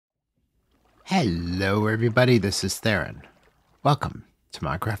Hello everybody, this is Theron. Welcome to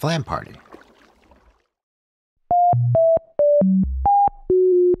Minecraft LAN Party.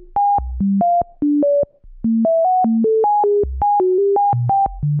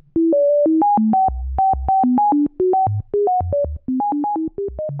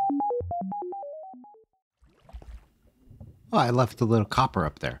 Oh, I left a little copper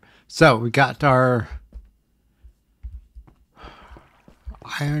up there. So we got our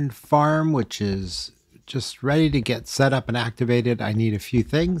iron farm, which is just ready to get set up and activated. I need a few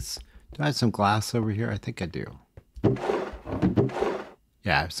things. Do I have some glass over here? I think I do.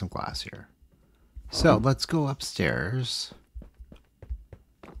 Yeah, I have some glass here. So let's go upstairs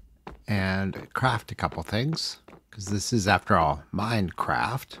and craft a couple things, because this is, after all,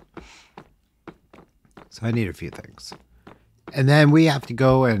 Minecraft. So I need a few things. And then we have to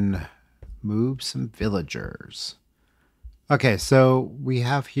go and move some villagers. Okay, so we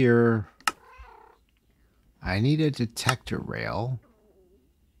have here, I need a detector rail.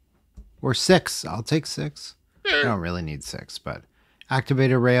 Or 6. I'll take 6. I don't really need 6, but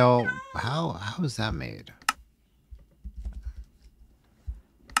activator rail, how is that made?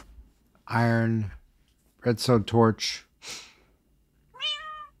 Iron, redstone torch.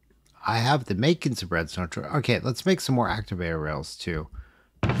 I have the makings of redstone torch. Okay, let's make some more activator rails too.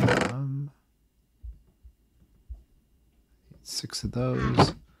 6 of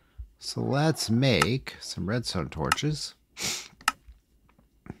those. So let's make some redstone torches.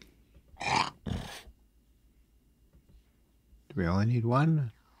 Do we only need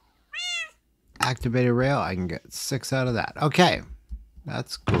 1? Activated rail, I can get 6 out of that. Okay,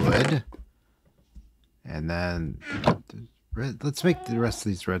 that's good. And then let's make the rest of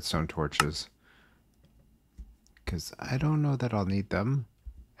these redstone torches, because I don't know that I'll need them.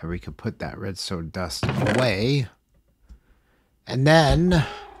 And we can put that redstone dust away. And then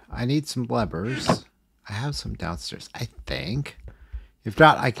I need some levers. I have some downstairs, I think. If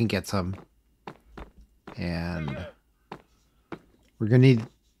not, I can get some. And we're going to need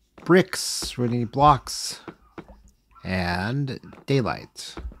bricks. We're going to need blocks. And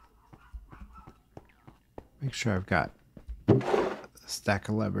daylight. Make sure I've got a stack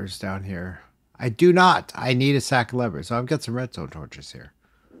of levers down here. I do not. I need a stack of levers. So I've got some redstone torches here.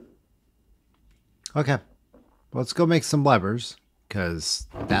 Okay. Let's go make some levers, because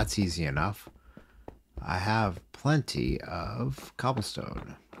that's easy enough. I have plenty of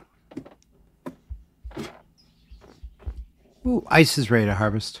cobblestone. Ooh, ice is ready to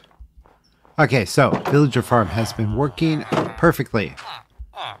harvest. Okay, so villager farm has been working perfectly.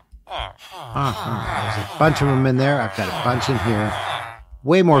 There's a bunch of them in there. I've got a bunch in here.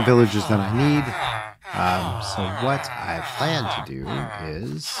 Way more villagers than I need. So what I plan to do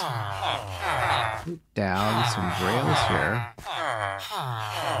is put down some rails here.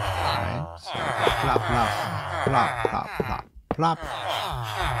 Alright, so plop, plop, plop, plop, plop, plop.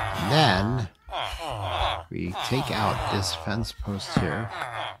 And then we take out this fence post here.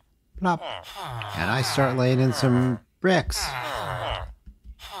 Plop. And I start laying in some bricks.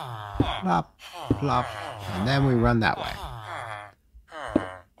 Plop, plop. And then we run that way.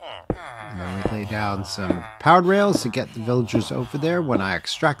 And then we lay down some powered rails to get the villagers over there when I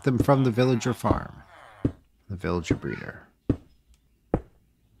extract them from the villager farm. The villager breeder.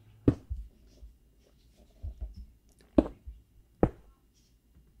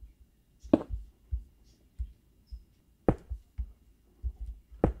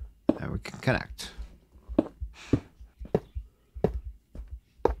 And we can connect.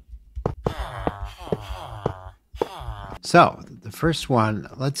 So, the first one,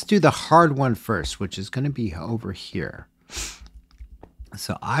 let's do the hard one first, which is going to be over here.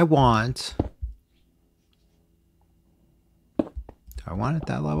 So I want... Do I want it at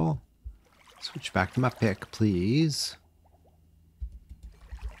that level? Switch back to my pick, please.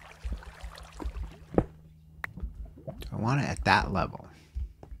 Do I want it at that level?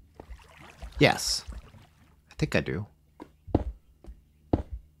 Yes. I think I do.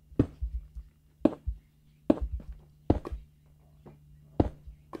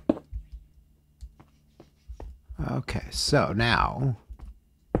 Okay, so now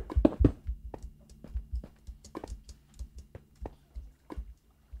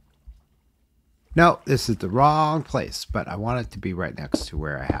no, this is the wrong place, but I want it to be right next to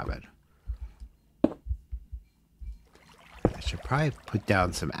where I have it. I should probably put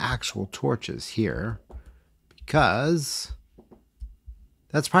down some actual torches here, because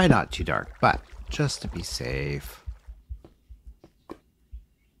that's probably not too dark, but just to be safe.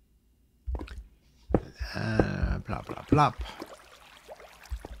 Plop, plop, plop.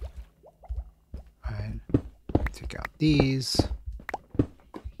 Alright. Take out these.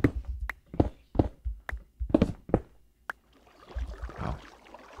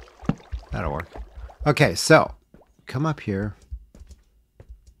 Okay, so come up here.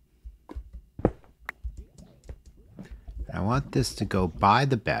 I want this to go by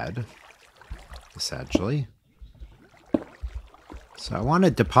the bed, essentially. So I want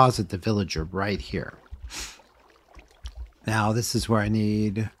to deposit the villager right here. Now this is where I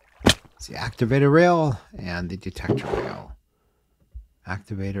need the activator rail and the detector rail.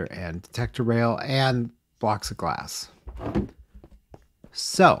 Activator and detector rail and blocks of glass.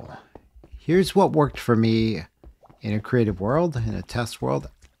 So here's what worked for me in a creative world, in a test world.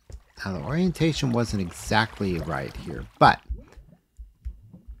 Now the orientation wasn't exactly right here, but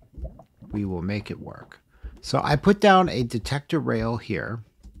we will make it work. So I put down a detector rail here.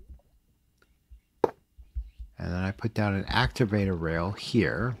 And then I put down an activator rail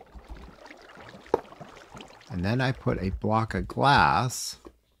here. And then I put a block of glass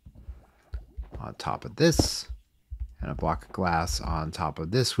on top of this. And a block of glass on top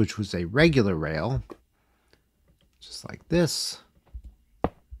of this, which was a regular rail. Just like this.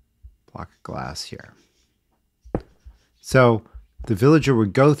 Block of glass here. So the villager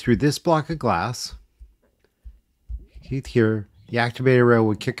would go through this block of glass. Here. The activator rail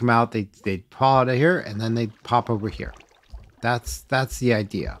would kick them out. They'd fall out of here, and then they'd pop over here. That's the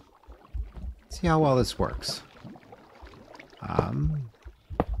idea. See how well this works. I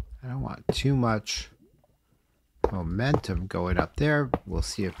don't want too much momentum going up there. We'll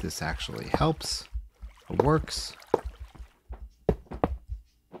see if this actually helps or works.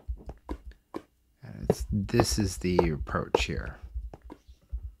 And this is the approach here.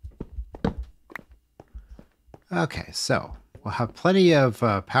 Okay, so we'll have plenty of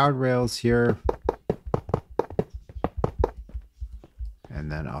powered rails here.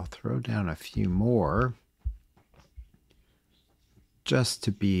 And then I'll throw down a few more just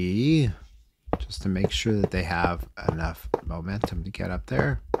to make sure that they have enough momentum to get up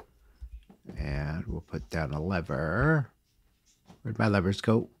there. And we'll put down a lever. Where'd my levers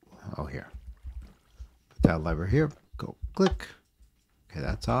go? Oh, here. Put that lever here. Go click. Okay,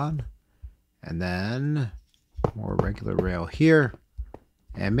 that's on. And then more regular rail here.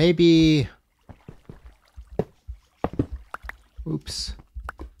 And maybe... Oops.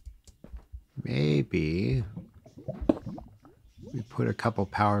 Maybe we put a couple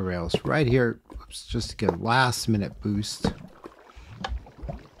power rails right here. Oops, just to get a last minute boost.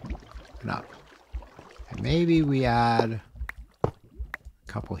 And up. And maybe we add a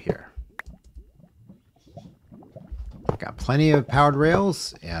couple here. I've got plenty of powered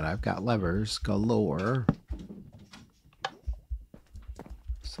rails and I've got levers galore.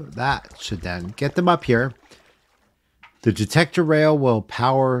 So that should then get them up here. The detector rail will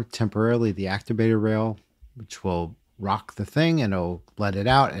power temporarily the activator rail, which will rock the thing and it'll let it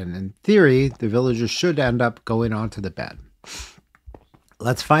out. And in theory, the villagers should end up going onto the bed.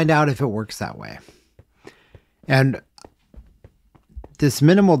 Let's find out if it works that way. And this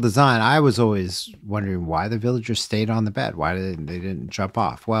minimal design, I was always wondering why the villagers stayed on the bed. Why they didn't jump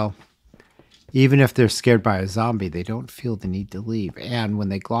off? Well, even if they're scared by a zombie, they don't feel the need to leave. And when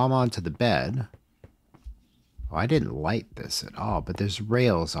they glom onto the bed... Oh, I didn't light this at all, but there's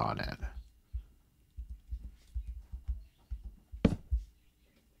rails on it.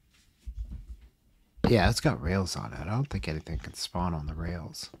 Yeah, it's got rails on it. I don't think anything can spawn on the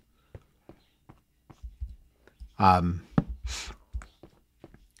rails.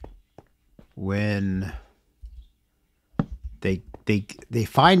 When they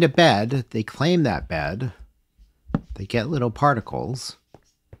find a bed, they claim that bed, they get little particles,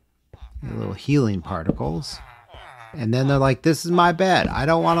 little healing particles. And then they're like, this is my bed. I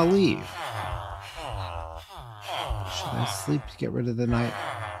don't want to leave. Should I sleep to get rid of the night?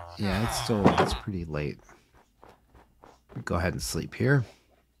 Yeah, it's pretty late. Go ahead and sleep here.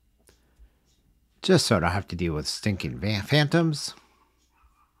 Just so I don't have to deal with stinking phantoms.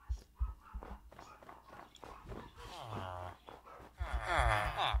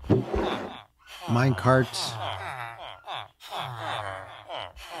 Minecart.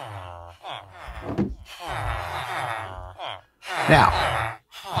 Now,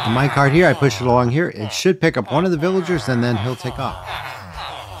 the minecart here, I push it along here. It should pick up one of the villagers, and then he'll take off.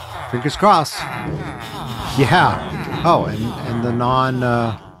 Fingers crossed. Yeah. Oh, and the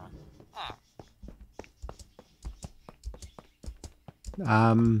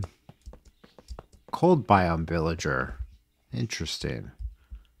cold biome villager. Interesting.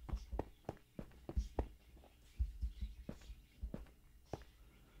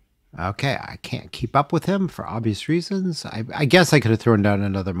 Okay, I can't keep up with him for obvious reasons. I guess I could have thrown down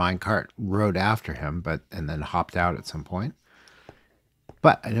another minecart, rode after him, and then hopped out at some point.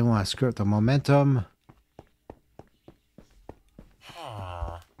 But I didn't want to screw up the momentum.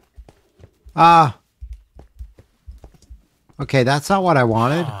 Okay, that's not what I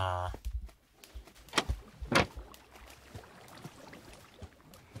wanted.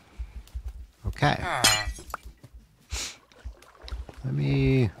 Okay. Let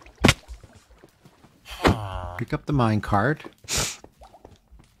me pick up the minecart.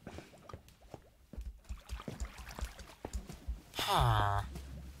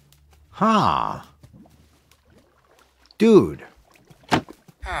 Huh. Dude.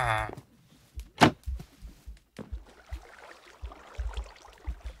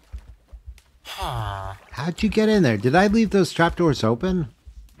 How'd you get in there? Did I leave those trapdoors open?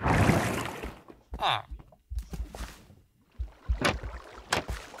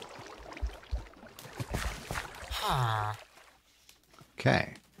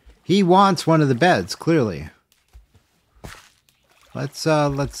 Okay. He wants one of the beds, clearly.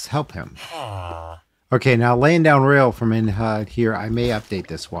 Let's help him. Okay, now laying down rail from in here, I may update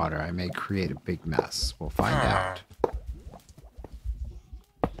this water. I may create a big mess. We'll find out.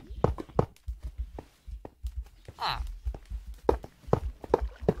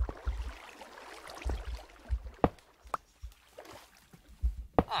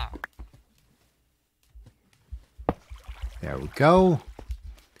 There we go.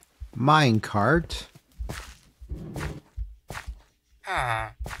 Minecart.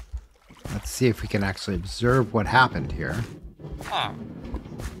 Let's see if we can actually observe what happened here.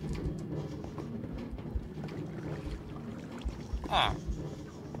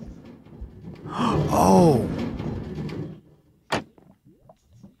 Oh!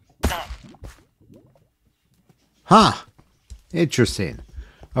 Huh. Interesting.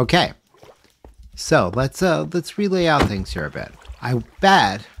 Okay. So let's relay out things here a bit. I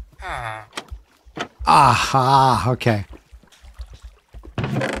bet. Aha. Okay.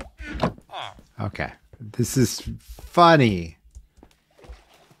 Okay. This is funny.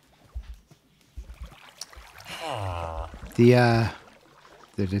 The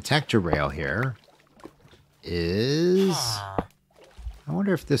detector rail here is. I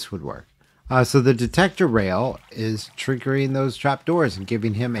wonder if this would work. So the detector rail is triggering those trapdoors and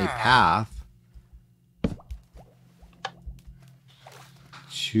giving him a path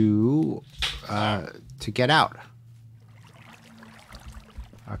to get out.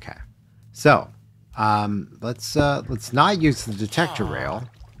 Okay, so let's not use the detector rail.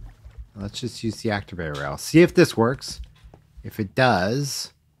 Let's just use the activator rail. See if this works. If it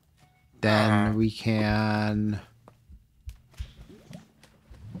does, then we can.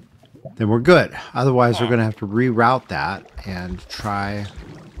 Then we're good. Otherwise, we're gonna have to reroute that and try.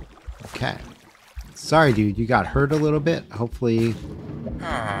 Okay. Sorry, dude. You got hurt a little bit. Hopefully,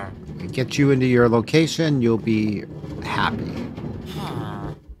 we get you into your location. You'll be happy.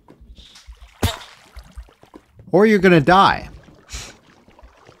 Or you're gonna die.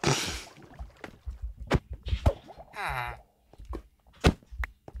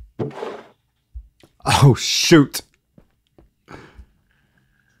 Oh, shoot.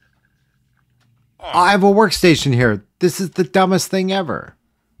 I have a workstation here. This is the dumbest thing ever.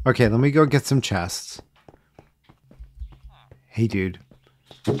 Okay, let me go get some chests. Hey, dude.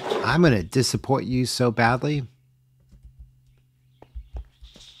 I'm gonna disappoint you so badly.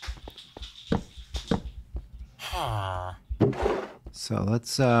 So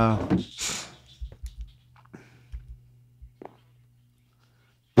let's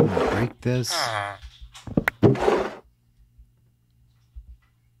break this.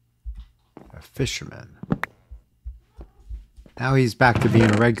 A fisherman. Now he's back to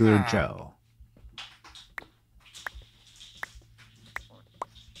being a regular Joe.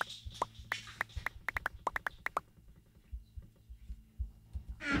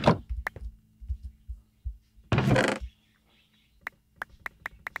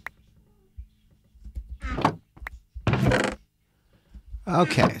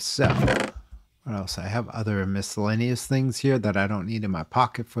 Okay, so what else? I have other miscellaneous things here that I don't need in my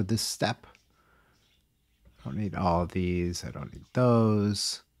pocket for this step. I don't need all of these. I don't need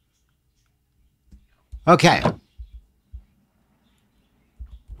those. Okay.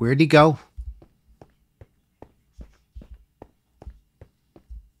 Where'd he go?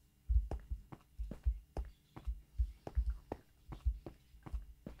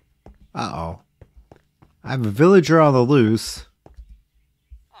 Uh-oh. I have a villager on the loose.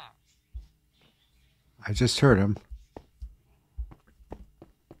 I just heard him.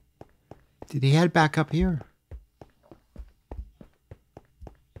 Did he head back up here?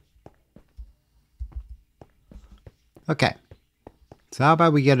 Okay. So how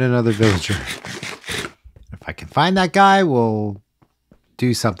about we get another villager? If I can find that guy, we'll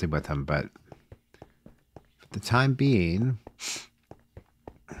do something with him. But for the time being...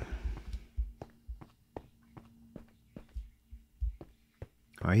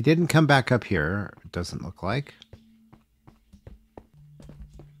 Oh, he didn't come back up here. It doesn't look like.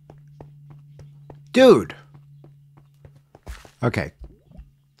 Dude! Okay.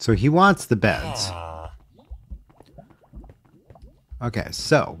 So he wants the beds. Okay,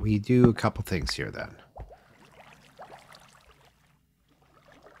 so we do a couple things here then.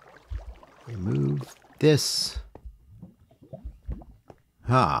 Remove this.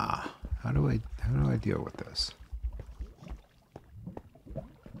 How do I deal with this?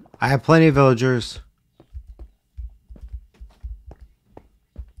 I have plenty of villagers.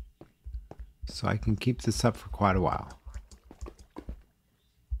 So I can keep this up for quite a while.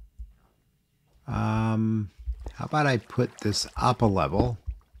 How about I put this up a level?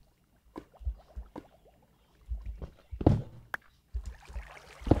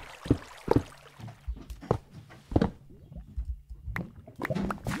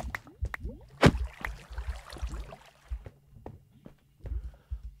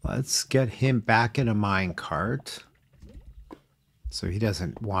 Let's get him back in a mine cart so he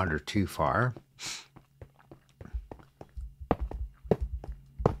doesn't wander too far.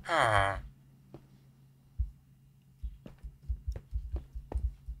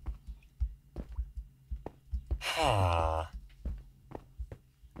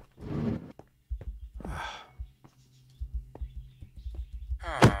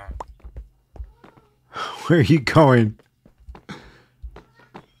 Where are you going?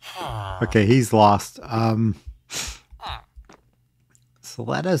 Okay, he's lost. So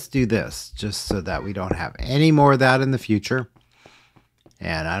let us do this just so that we don't have any more of that in the future.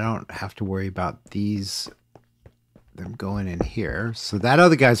 And I don't have to worry about them going in here. So that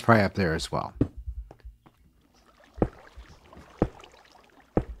other guy's probably up there as well.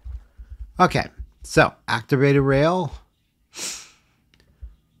 Okay, so activated rail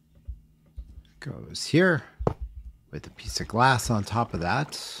goes here with a piece of glass on top of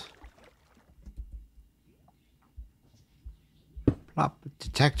that. Plop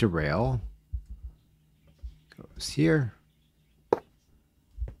detector rail goes here.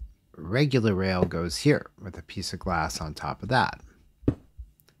 Regular rail goes here with a piece of glass on top of that.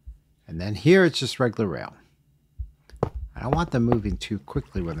 And then here it's just regular rail. I don't want them moving too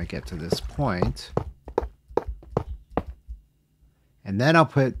quickly when they get to this point. And then I'll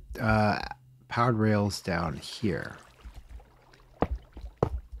put powered rails down here.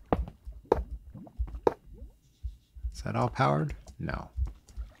 Is that all powered? No.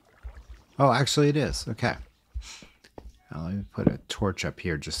 Oh, actually it is. Okay. Now let me put a torch up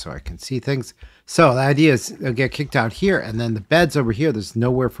here just so I can see things. So the idea is they'll get kicked out here, and then the bed's over here. There's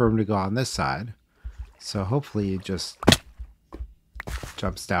nowhere for him to go on this side. So hopefully he just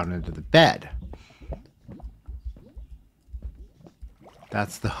jumps down into the bed.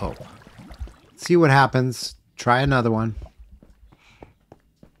 That's the hope. See what happens. Try another one.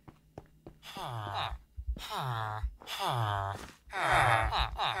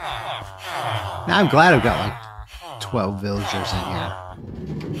 Now I'm glad I've got like 12 villagers in here.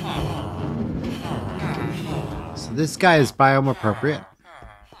 So this guy is biome appropriate.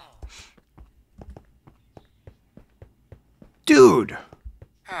 Dude!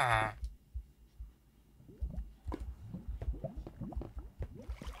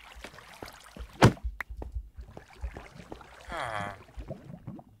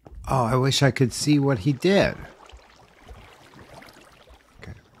 Oh, I wish I could see what he did.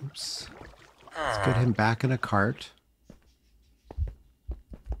 Okay, oops. Let's get him back in a cart.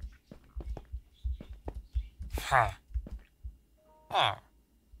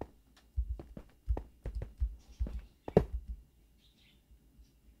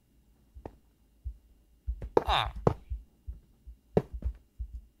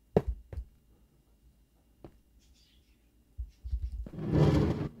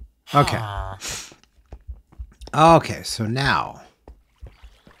 Okay. Okay, so now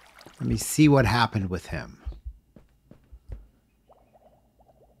let me see what happened with him.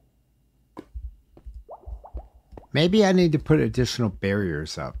 Maybe I need to put additional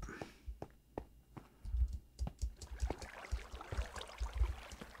barriers up.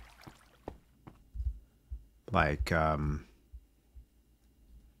 Like,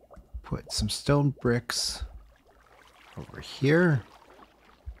 put some stone bricks over here.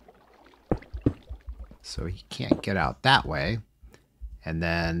 So he can't get out that way. And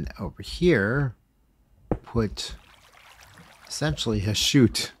then over here, put essentially a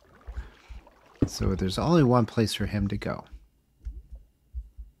chute. So there's only one place for him to go.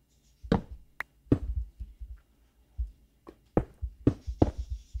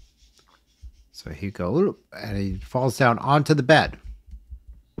 So he goes, and he falls down onto the bed.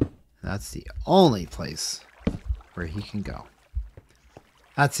 That's the only place where he can go.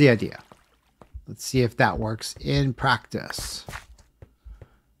 That's the idea. Let's see if that works in practice.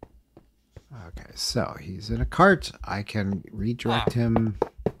 Okay, so he's in a cart. I can redirect him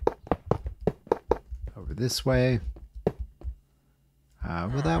over this way.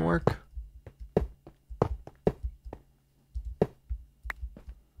 Will that work?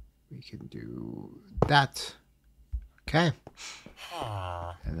 We can do that. Okay.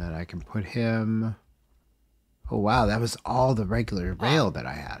 And then I can put him... Oh, wow, that was all the regular rail that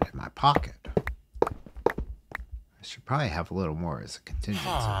I had in my pocket. I should probably have a little more as a contingency.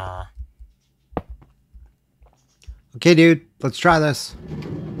 Okay, dude, let's try this.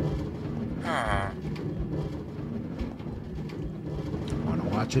 I want to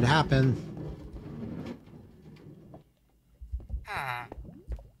watch it happen.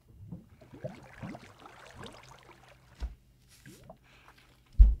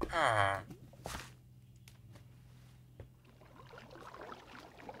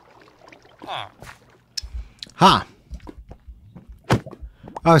 Huh.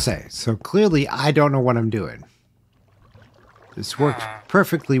 Oh, say, so clearly I don't know what I'm doing. This worked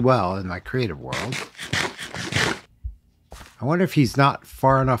perfectly well in my creative world. I wonder if he's not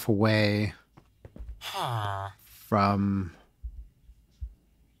far enough away from...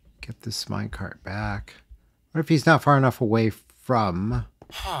 Get this minecart back. What if he's not far enough away from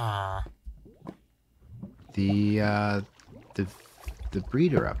the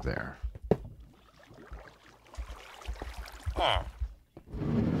breeder up there?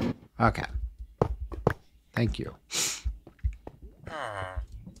 Okay. Thank you.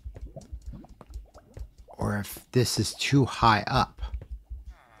 Or if this is too high up.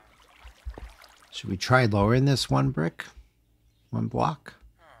 Should we try lowering this one brick? One block?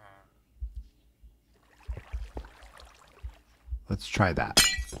 Let's try that.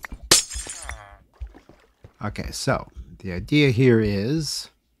 Okay, so the idea here is...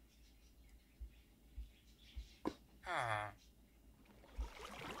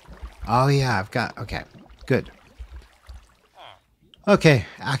 Oh yeah, I've got... Okay, good. Okay,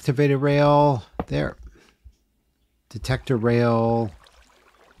 activated rail. There. Detector rail.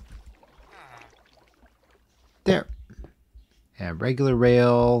 There. And regular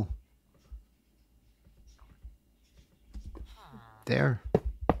rail. There.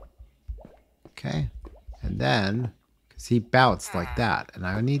 Okay. And then, because he bounced like that, and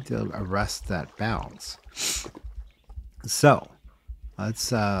I need to arrest that bounce. So,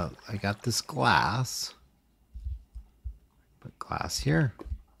 let's, I got this glass. Put glass here.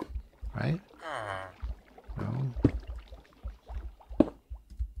 Right? No.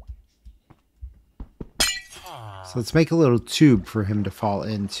 So let's make a little tube for him to fall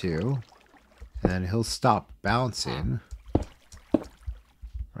into. And then he'll stop bouncing.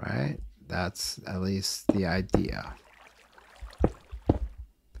 Right? That's at least the idea. So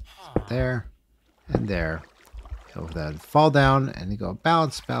there and there. He'll then fall down and he go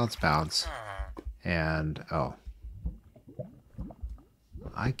bounce, bounce, bounce. And, oh.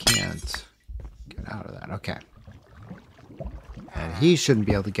 I can't get out of that. Okay. And he shouldn't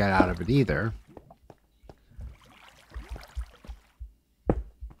be able to get out of it either.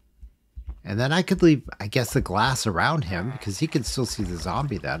 And then I could leave, I guess, the glass around him because he can still see the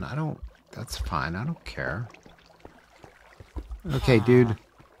zombie then. I don't, that's fine. I don't care. Okay, dude.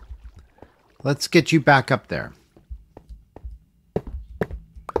 Let's get you back up there.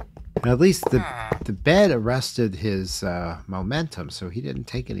 And at least the bed arrested his momentum, so he didn't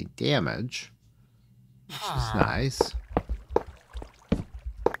take any damage. Which is nice.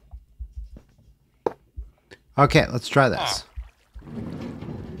 Okay, let's try this.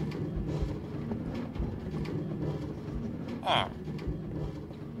 I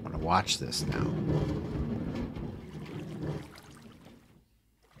want to watch this now.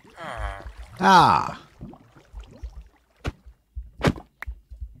 Ah!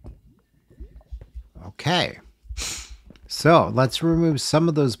 Okay. So, let's remove some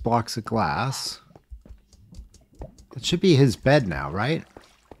of those blocks of glass. That should be his bed now, right?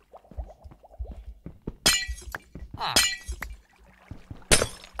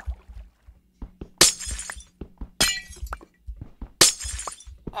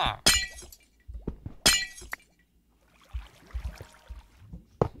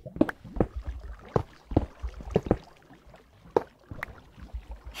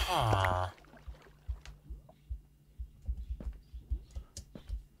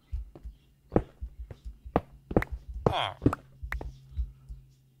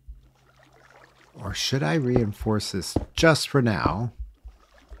 Or should I reinforce this just for now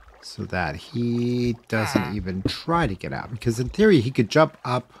so that he doesn't even try to get out? Because in theory, he could jump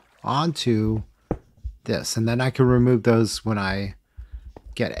up onto this and then I can remove those when I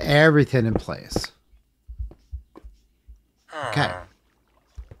Get everything in place. Okay.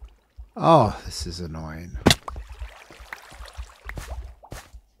 Oh, this is annoying.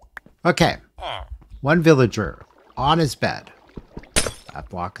 Okay. One villager on his bed. That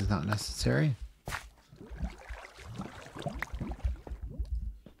block is not necessary.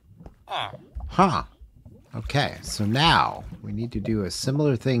 Huh. Okay, so now we need to do a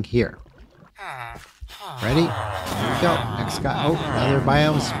similar thing here. Ready? Here we go. Next guy. Oh, another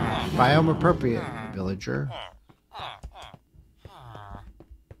biome appropriate villager.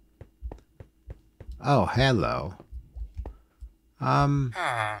 Oh, hello.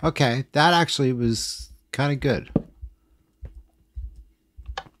 Okay, that actually was kind of good.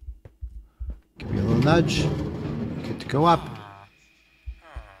 Give you a little nudge. Get to go up.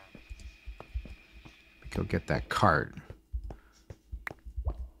 Go get that cart.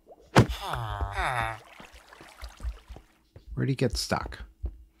 Where'd he get stuck?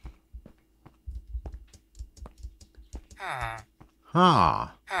 Huh.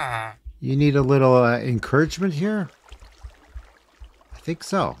 You need a little encouragement here? I think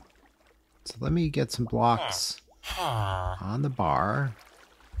so. So let me get some blocks on the bar.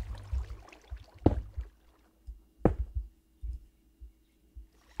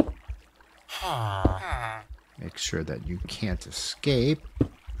 Make sure that you can't escape.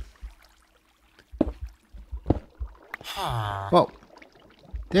 Whoa.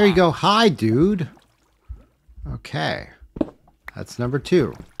 There you go. Hi, dude. Okay. That's number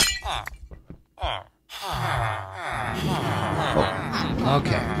 2. Oh,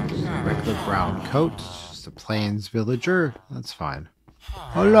 okay. Regular brown coat. Just a plains villager. That's fine.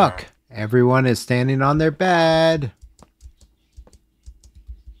 Oh, look. Everyone is standing on their bed.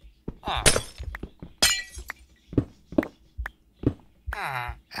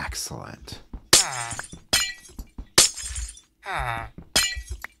 Excellent.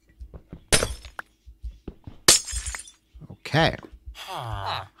 Okay.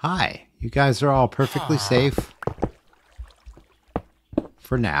 Hi. You guys are all perfectly safe.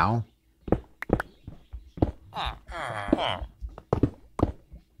 For now.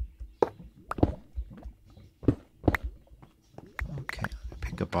 Okay.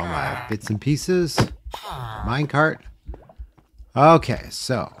 Pick up all my bits and pieces. Minecart. Okay,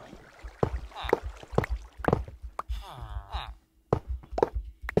 so.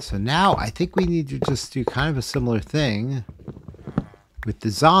 So now I think we need to just do kind of a similar thing with the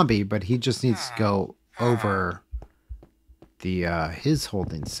zombie, but he just needs to go over the his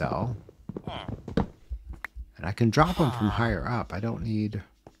holding cell. And I can drop him from higher up. I don't need...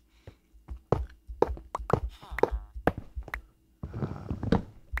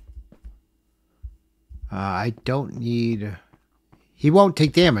 I don't need... He won't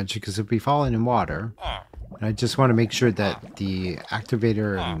take damage because he'll be falling in water. And I just want to make sure that the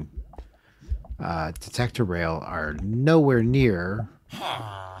activator and detector rail are nowhere near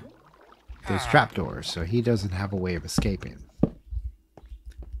those trapdoors, so he doesn't have a way of escaping.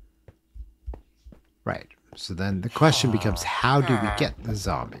 Right. So then the question becomes, how do we get the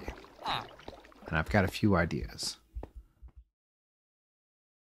zombie? And I've got a few ideas.